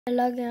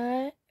Hello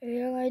guys,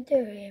 we are going to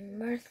read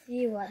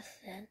Mercy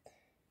Watson.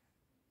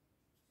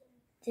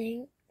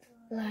 Think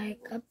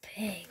like a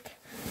pig.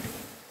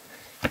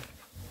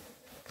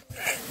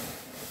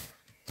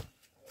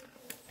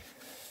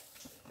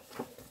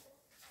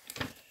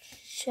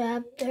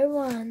 Chapter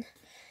 1.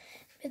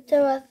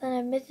 Mr. Watson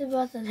and Mrs.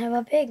 Watson have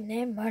a pig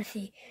named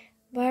Mercy.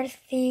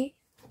 Mr.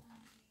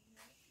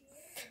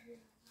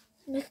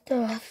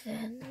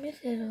 Watson,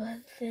 Mrs.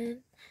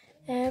 Watson,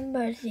 and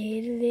Mercy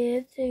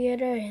live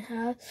together in a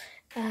house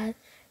at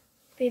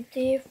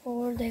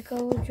 54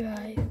 Deco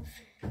Drive.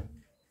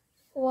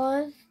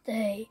 One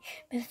day,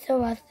 Mr.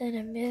 Watson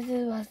and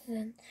Mrs.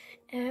 Watson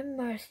and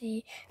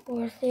Mercy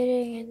were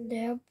sitting in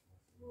their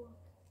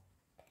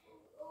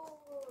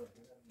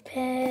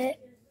patio.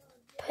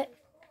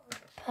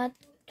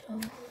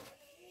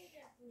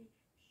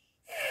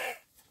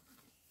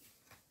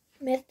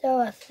 Mr.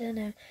 Watson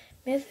and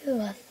Mrs.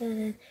 Watson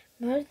and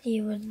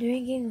Mercy were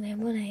drinking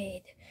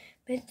lemonade.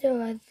 Mr.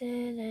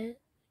 Watson and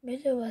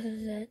Mrs.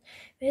 Watson said,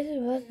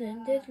 "Mrs.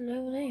 Watson, this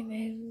lemonade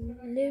makes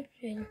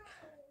little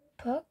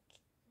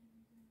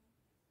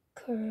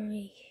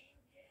puckery.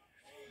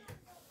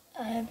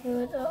 I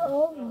put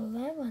all the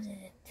lemon in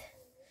it,"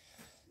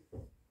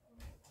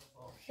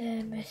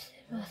 said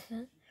Mrs.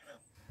 Watson.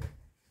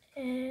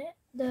 "And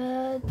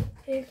that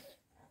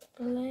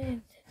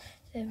explains it,"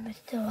 said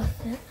Mr.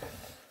 Watson.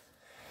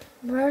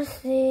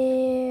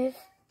 Mercy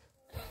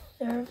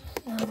served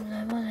some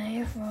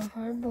lemonade from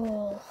her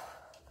bowl.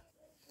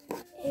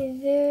 "Is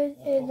it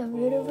a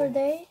beautiful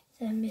day?"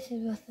 said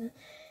Mrs. Watson.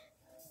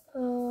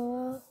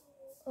 "Oh,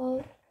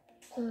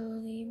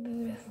 absolutely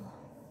beautiful.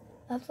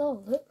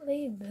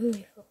 Absolutely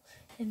beautiful,"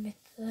 said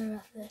Mr.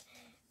 Watson.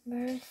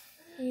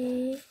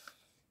 Mercy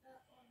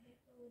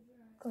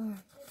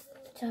gone.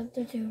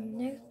 Chapter 2.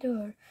 Next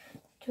door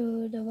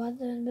to the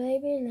Watson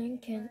baby,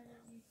 Lincoln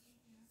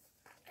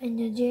and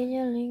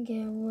Eugenia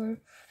Lincoln were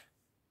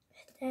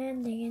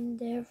standing in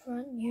their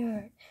front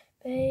yard.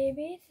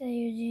 "Baby," said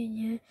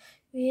Eugenia,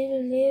 "we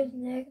live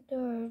next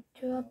door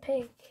to a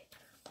pig."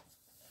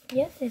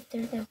 "Yes,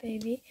 sister," said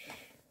Baby,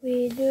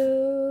 we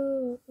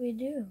do.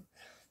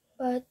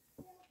 But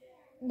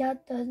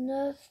that does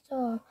not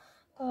stop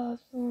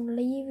us from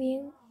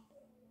living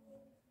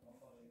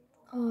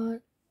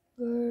a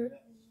good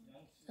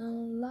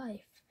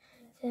life,"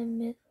 said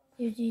Miss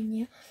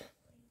Eugenia.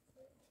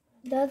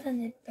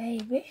 "Doesn't it,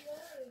 Baby?"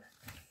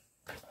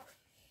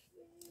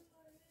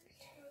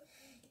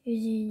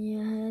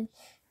 Eugenia had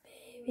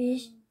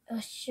Baby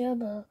a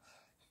shovel.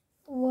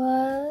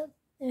 "What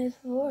is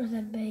for?"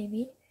 said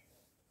Baby.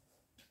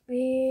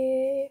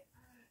 We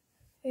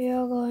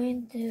are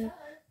going to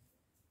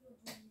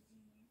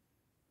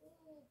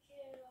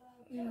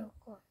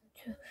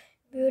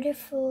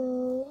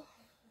beautiful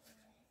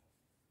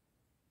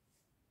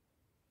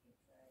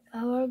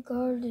our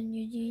garden,"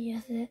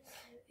 Eugenia said.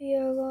 "We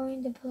are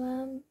going to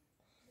plant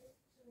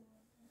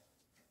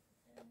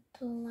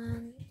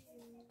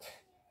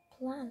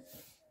plants.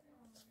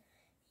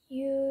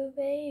 You,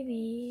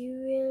 Baby,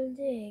 will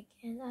dig,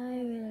 and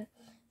I will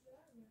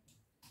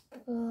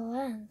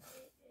plant."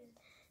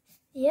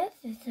 "Yes,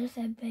 sister,"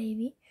 said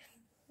Baby.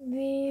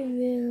 "We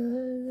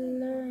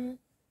will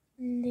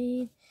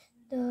lead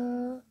the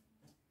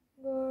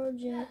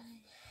gorgeous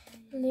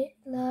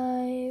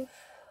life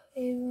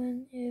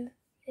even if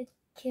it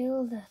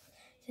kills us,"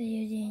 said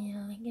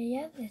Eugenia Lincoln.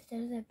 "Yes, sister,"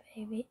 said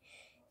Baby.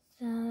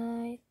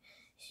 Sighed.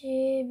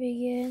 She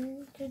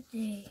began to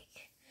dig.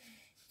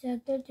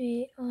 Chapter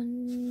 3. On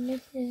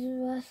Mrs.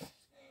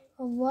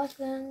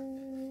 Watson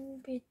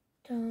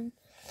Beaton,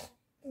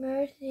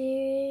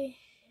 Mercy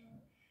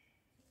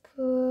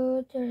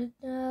put her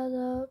snout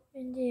up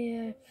in the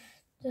air.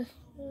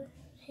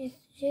 She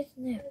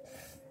sniffed.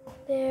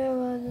 There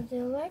was a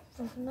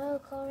delightful smell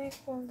coming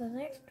from the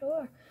next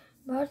door.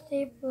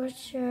 Mercy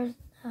pushed her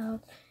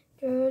snout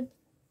through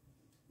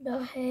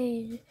the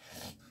hedge.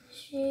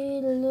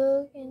 She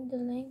looked into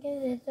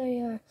Lincoln's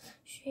yard.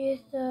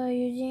 She saw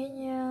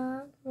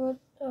Eugenia put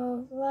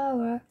a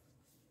flower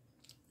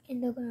in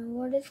the ground.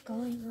 "What is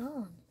going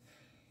on?"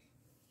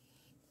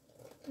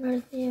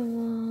 Mercy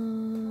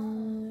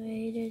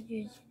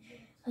waited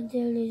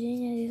until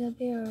Eugenia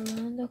disappeared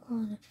around the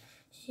corner.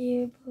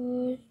 She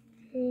pushed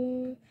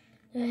through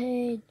the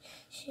hedge.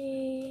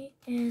 She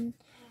entered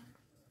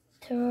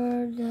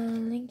the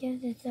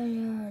Lincoln's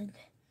yard.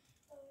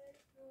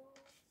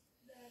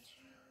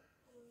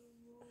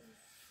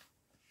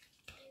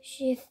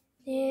 She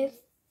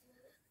sniffed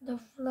the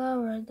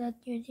flower that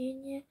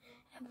Eugenia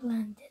had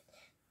planted.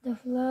 The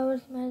flower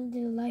smelled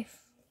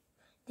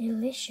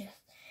delicious.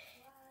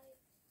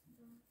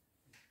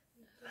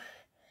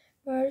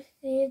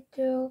 Mercy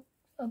took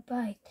a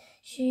bite.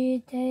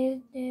 It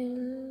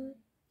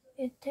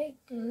tasted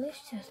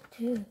delicious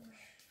too.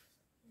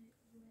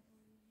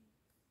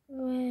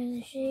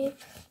 When she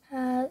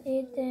had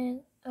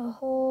eaten a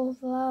whole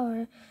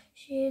flower,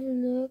 she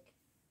looked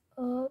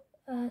up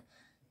at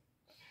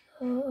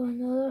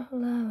another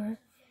flower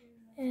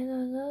and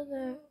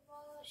another.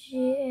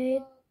 She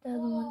ate that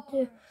one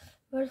too.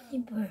 Mercy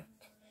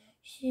burped.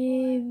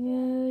 She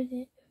moved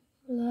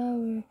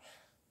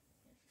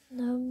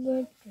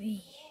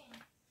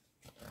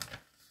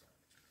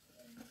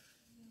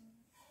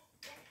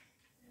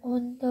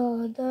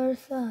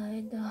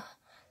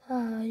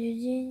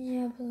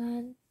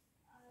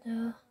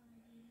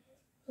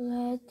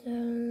let the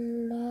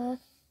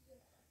last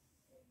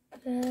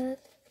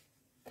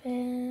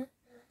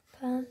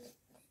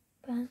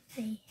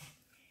pansy.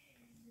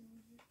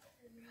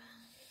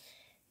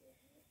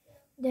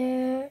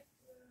 There,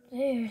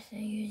 said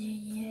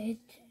Eugenia. It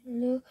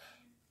looks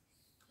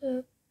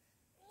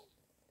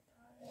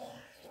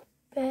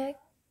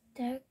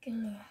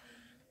spectacular,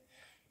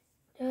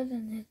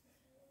 doesn't it?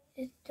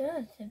 It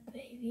does, said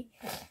Baby.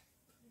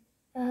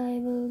 I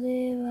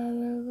believe I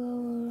will go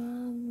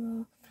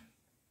around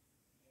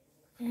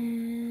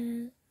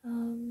and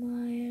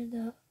admire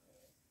the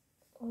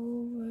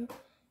over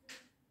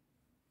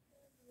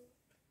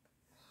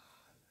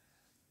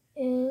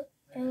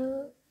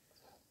Elvers,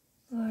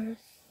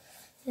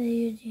 said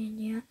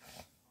Eugenia.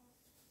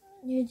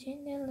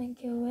 Eugenia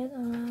Lincoln went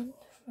around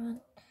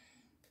front.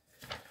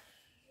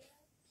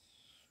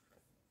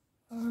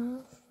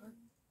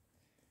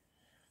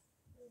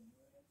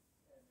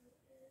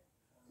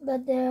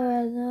 But there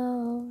was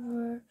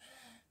no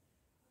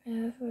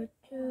effort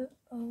to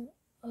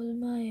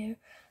admire.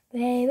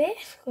 Baby,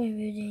 screamed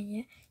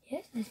Eugenia.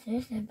 Yes,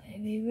 sister, said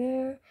Baby.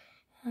 Where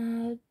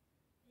have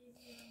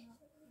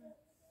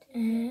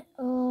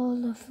all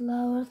the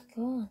flowers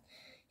gone?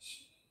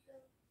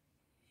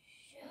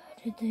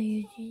 Shouted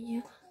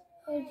Eugenia.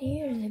 Oh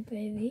dear, said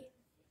Baby.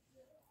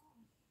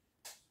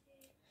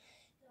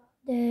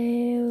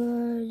 They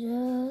were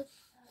just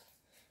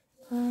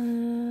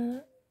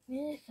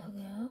minutes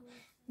ago.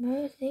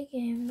 Mercy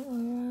came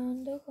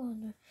around the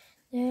corner.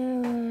 There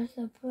was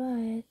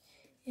surprise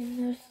in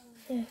her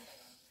steps.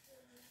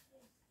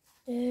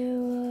 There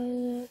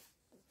was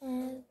a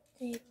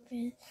fancy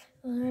pin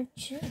on her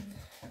chin.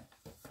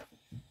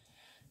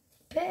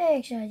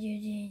 Pig, shouted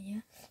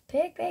Eugenia.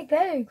 Pig, pig,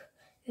 pig!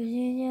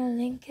 Eugenia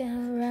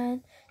Lincoln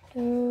ran to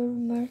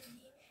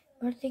Mercy.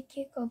 Mercy,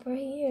 kick over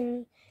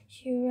here.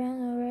 She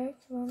ran away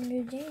from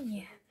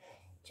Eugenia.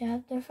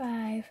 Chapter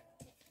 5.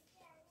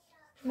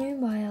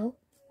 Meanwhile,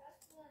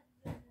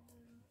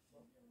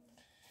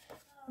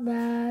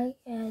 back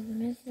at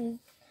Mrs.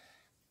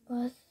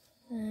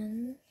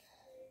 Watson,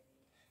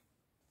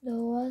 the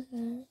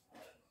Watson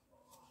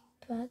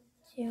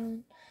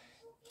pension,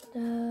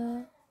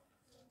 the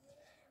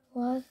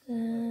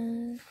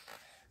Watsons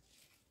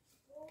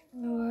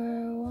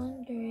were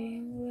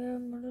wondering where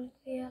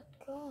Mercy had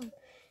gone.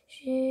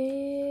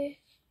 She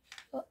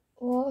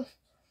was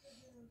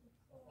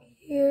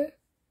here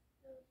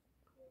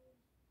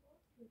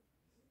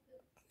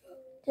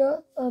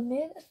just a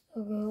minute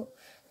ago,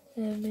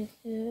 said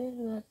Mrs.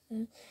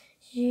 Watson.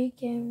 She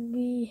can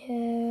be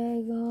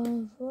here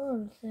gone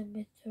for, said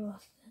Mr.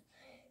 Watson.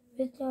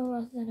 Mr.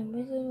 Watson and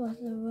Mrs.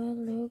 Watson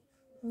went to look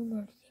for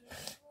Mercy.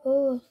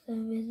 Oh, said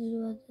Mrs.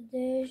 Watson,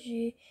 there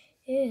she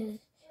is.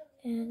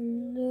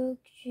 And look,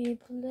 she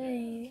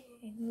playing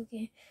a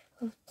game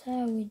of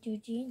tag with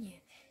Eugenia.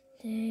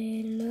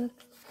 They look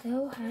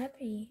so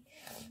happy.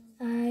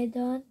 I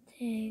don't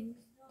think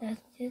that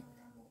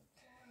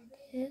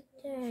sister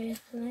is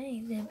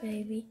playing the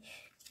baby.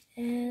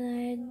 And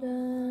I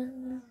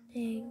don't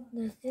think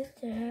the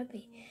sister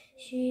happy.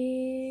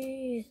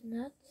 She is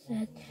not,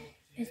 said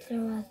Mr.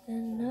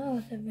 Watson.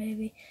 No, said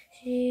Baby.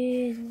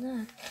 She is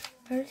not.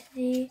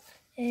 Mercy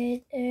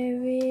ate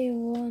every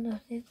one of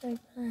sister's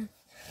plants.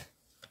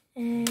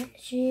 And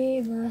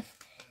she must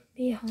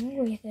be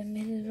hungry, said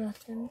Mrs.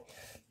 Watson.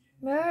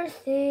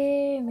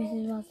 Mercy,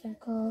 Mrs. Watson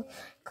called.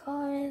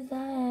 Come inside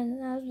and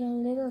have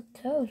some little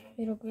toast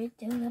with a great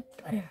deal of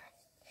butter.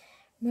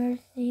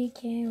 Mercy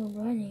came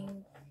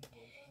running.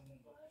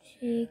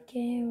 She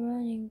came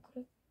running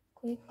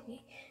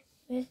quickly.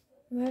 Miss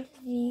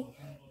Mercy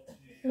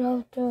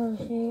loved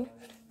toast. She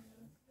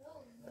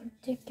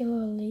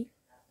particularly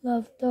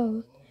loved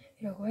toast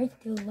with a great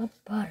deal of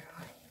butter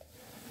on it.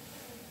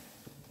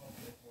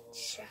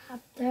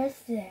 Chapter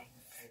 6.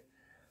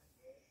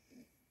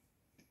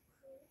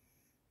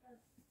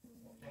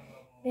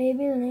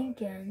 Baby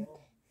Lincoln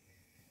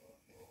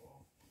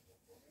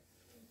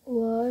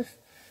was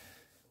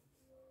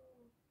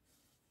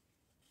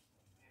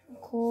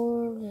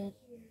courted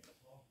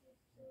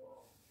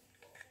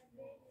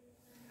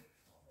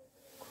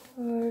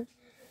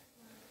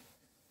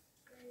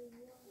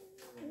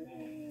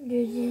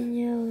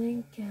Eugenia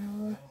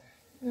Lincoln was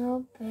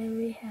not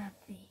very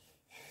happy.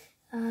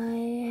 I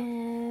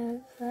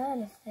have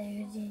father, said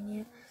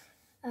Eugenia.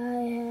 I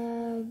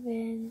have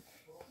been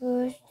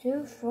pushed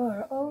too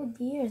far. Oh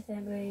dear,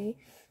 said Baby.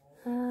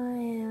 I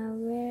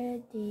am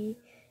ready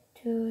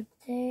to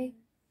take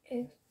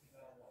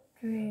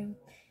extreme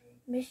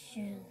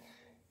mission,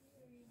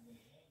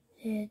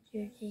 said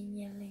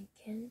Eugenia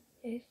Lincoln.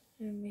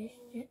 Extreme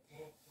mission,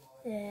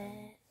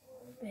 said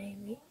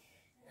Baby.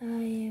 I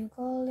am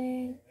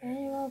calling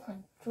animal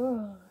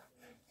control,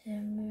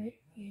 said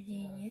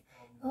Eugenia.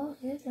 Oh,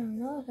 sister,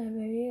 no, said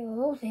Baby.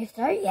 Oh,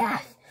 sister,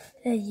 yes,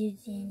 said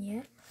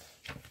Eugenia.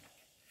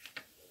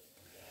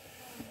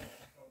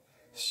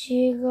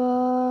 She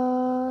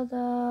got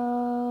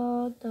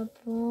out the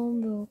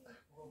phone book.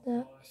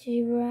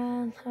 She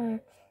ran her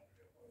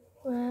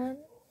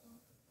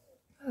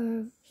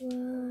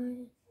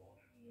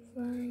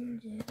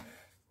finger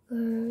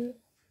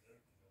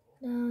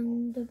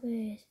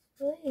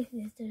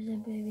sister,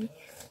 said baby.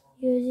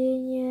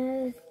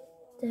 Eugenia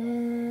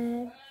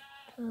stabbed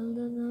all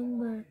the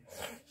number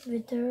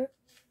with her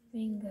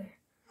finger.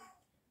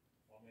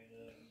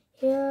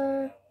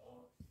 Here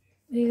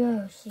we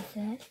go, she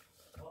said.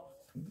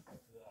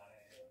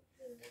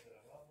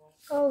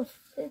 Oh,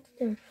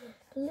 sister,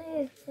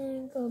 please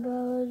think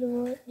about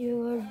what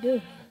you are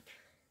doing,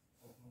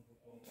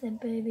 said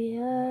baby.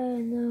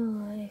 I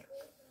know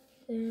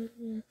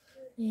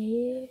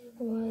exactly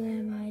what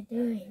am I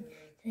doing,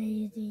 said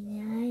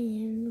Eugenia. I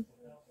am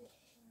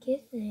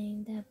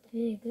kissing the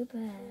pig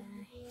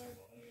goodbye.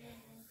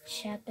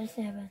 Chapter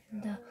 7.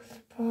 The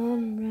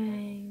phone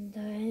rang.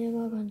 The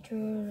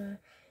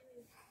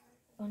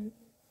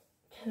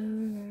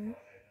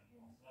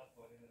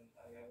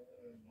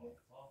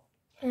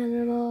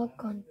animal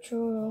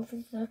control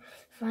officer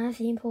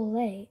Francine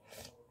Poulet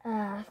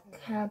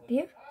help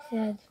you?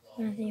 Said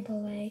Francine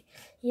Poulet.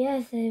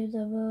 Yes, said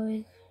the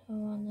voice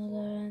on the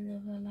other end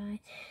of the line.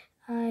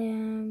 I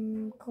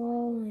am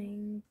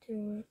calling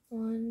to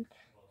report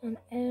an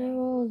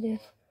animal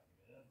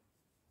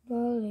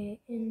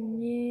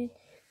disability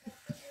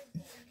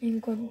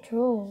in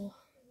control.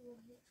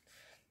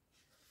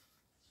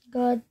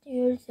 Got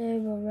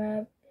yourself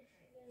a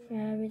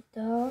rabbit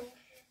dog?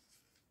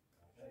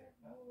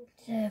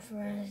 Said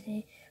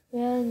Francie.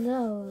 Well,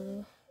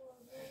 no,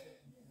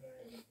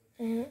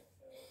 said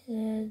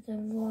the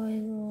boy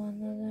on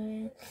the other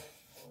end.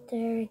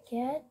 Stray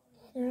cat?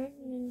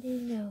 Certainly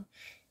no,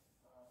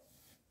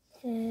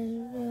 said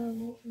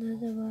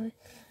another boy.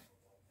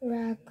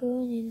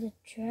 Raccoon in the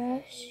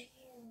trash?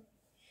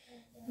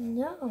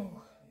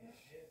 No.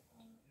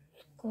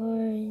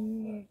 Squirrel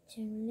in your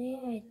chimney?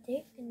 I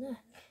think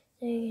not.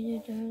 Taking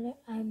your toilet?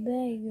 I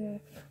beg your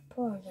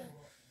pardon.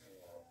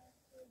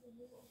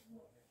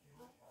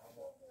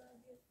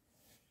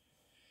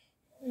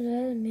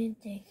 Let me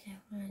think, said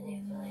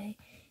Francie.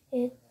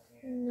 It's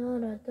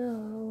not a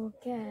dog or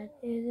cat.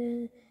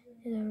 It's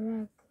a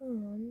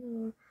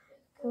raccoon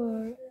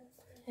or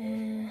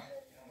and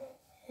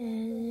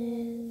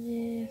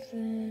it's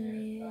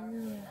definitely not a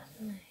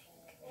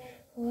snake.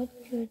 What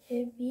could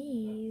it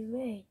be?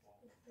 Wait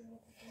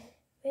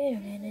a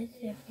minute,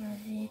 said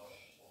Francie.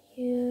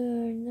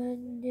 You're not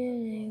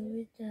dealing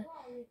with a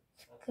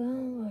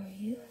skunk, are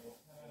you?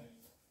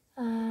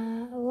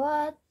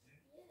 What?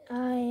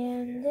 I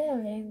am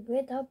dealing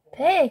with a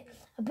pig.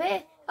 A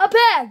pig? A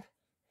pig!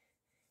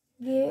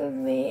 Give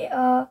me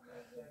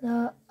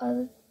the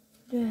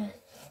address,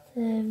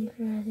 said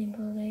Francie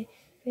Poulet.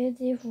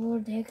 54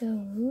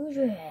 Decaru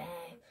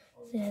Drive,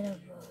 said a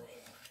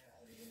voice.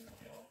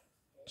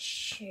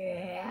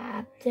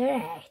 Chapter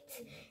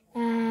 8.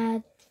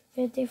 At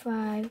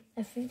 54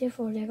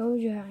 Decaru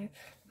Drive,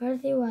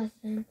 Bertie was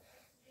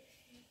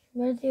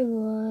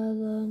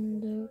on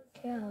the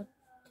couch.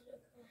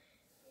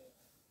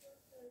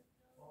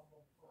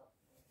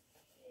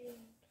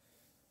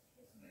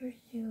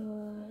 Bertie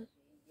was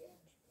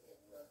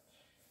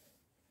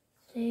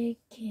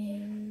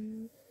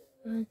taking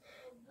an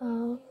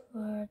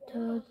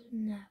hour-thought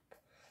nap.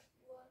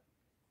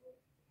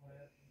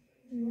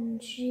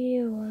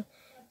 She was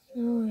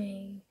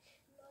snoring.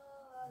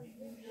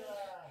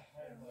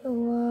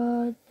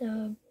 What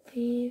a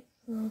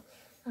peaceful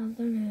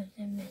afternoon,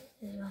 said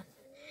Mrs.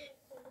 Watson.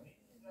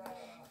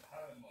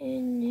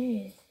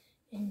 It is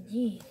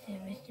indeed, said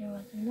Mr.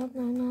 Watson. Knock,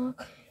 knock, knock.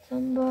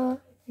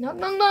 Knock,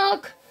 knock,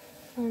 knock.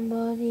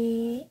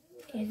 Somebody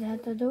is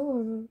at the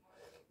door.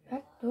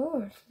 Back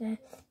door, said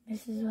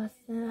Mrs.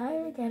 Watson. I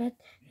will get it,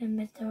 said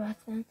Mr.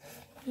 Watson.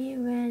 He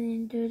went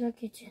into the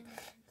kitchen.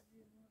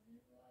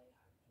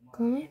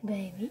 Come in,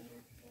 baby,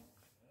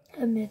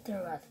 said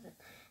Mr. Watson.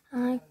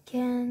 I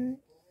can't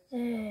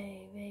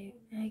say, baby.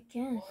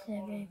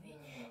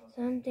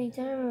 Something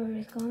terrible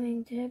is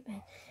going to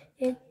happen.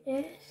 It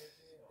is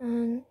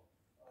an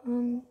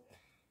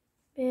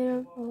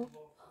unbearable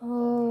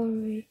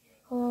horror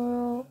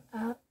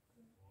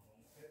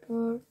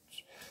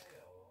approach.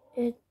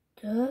 It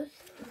does.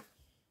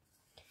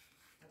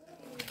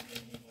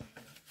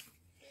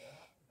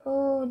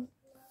 Oh,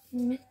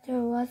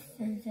 Mr.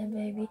 Watson, said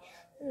baby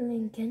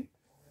Lincoln.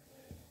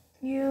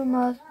 You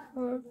must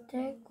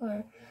protect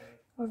her,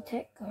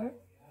 said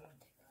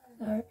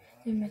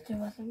Mr.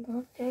 Watson.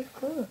 Protect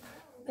her.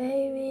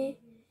 Baby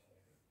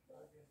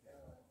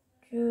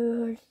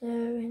drew herself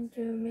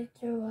into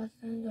Mr.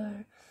 Watson's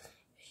arms.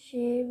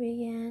 She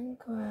began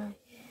crying.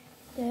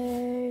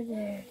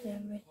 There,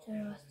 said Mr.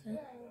 Watson.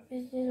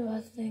 Mrs.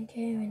 Watson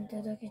came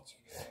into the kitchen.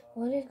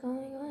 What is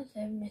going on,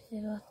 said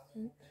Mrs.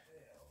 Watson.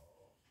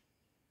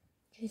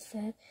 She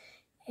said,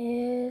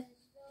 it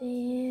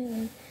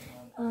seems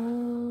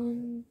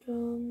an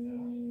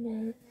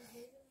untold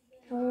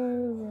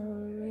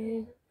horror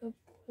is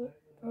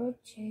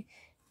approaching,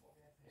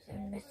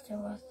 said Mr.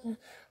 Watson.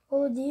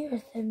 Oh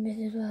dear, said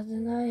Mrs.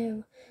 Watson. I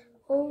have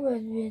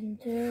always been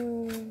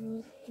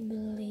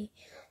terribly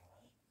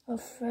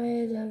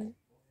afraid of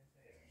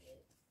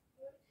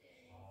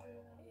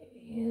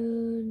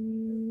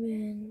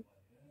human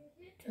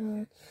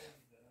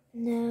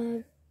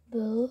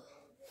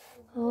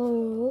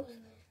horrors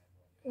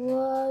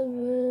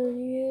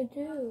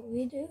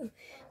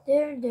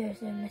There,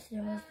 said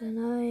Mr.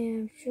 Watson. I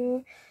am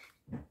sure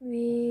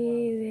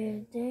we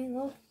will think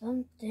of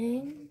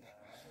something.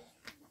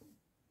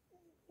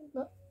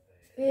 But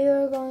we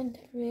are going to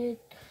read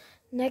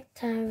next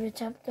time with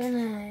chapter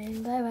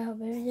 9. Bye bye. Hope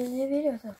you enjoyed the video. So